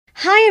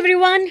Hi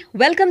everyone,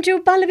 welcome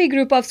to Pallavi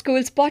Group of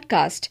Schools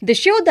podcast, the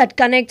show that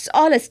connects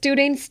all our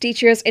students,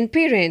 teachers, and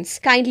parents.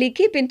 Kindly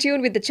keep in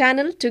tune with the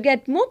channel to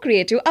get more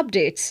creative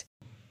updates.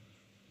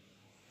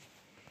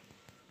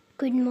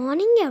 Good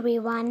morning,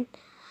 everyone.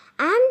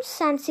 I'm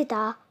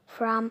Sansita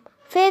from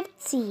 5th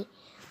C.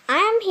 I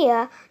am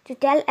here to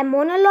tell a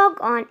monologue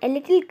on a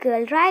little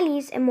girl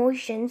Riley's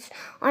emotions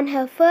on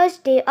her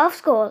first day of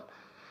school.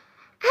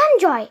 I'm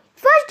Joy,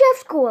 first day of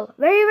school,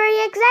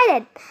 very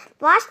excited.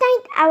 Last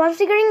night I was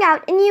figuring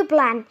out a new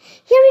plan.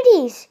 Here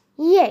it is.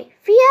 Yay,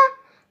 fear?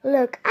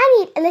 Look, I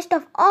need a list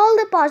of all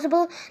the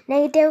possible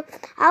negative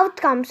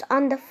outcomes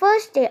on the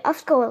first day of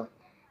school.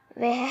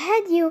 Where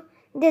had you?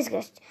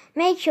 Disgust.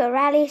 Make sure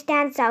Riley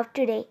stands out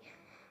today,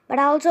 but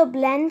also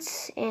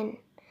blends in.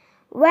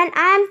 When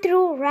I am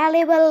through,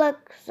 Riley will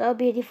look so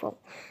beautiful.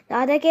 The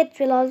other kids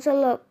will also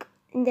look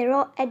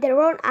at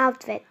their own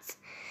outfits.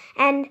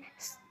 And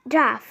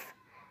draft.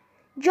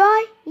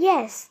 Joy,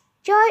 yes.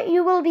 Joy,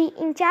 you will be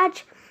in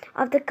charge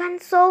of the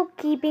console,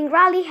 keeping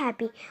Riley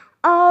happy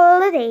all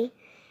the day.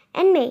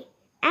 And May,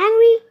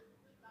 angry,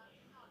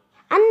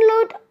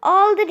 unload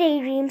all the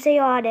daydreams I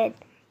ordered,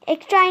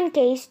 extra in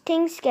case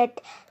things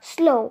get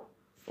slow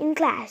in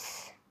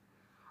class.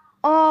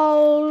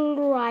 All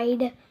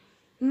right,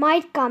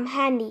 might come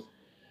handy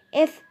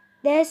if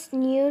this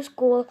new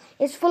school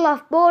is full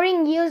of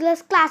boring,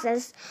 useless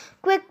classes.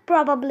 Quick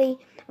probably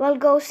will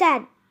go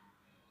sad.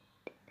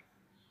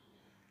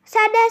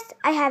 Sadness,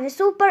 I have a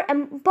super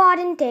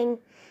important thing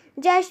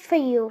just for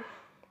you.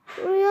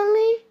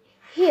 Really?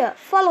 Here,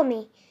 follow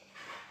me.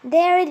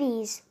 There it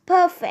is.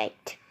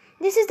 Perfect.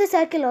 This is the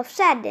circle of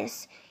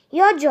sadness.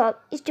 Your job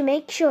is to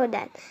make sure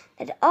that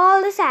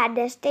all the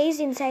sadness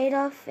stays inside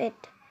of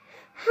it.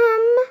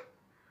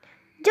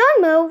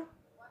 Don't move.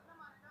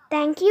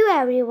 Thank you,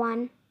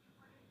 everyone.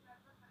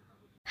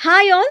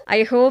 Hi all,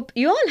 I hope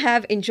you all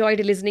have enjoyed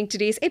listening to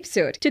today's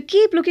episode. To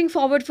keep looking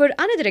forward for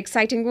another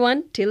exciting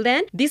one, till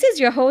then, this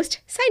is your host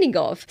signing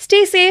off.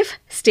 Stay safe,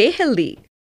 stay healthy.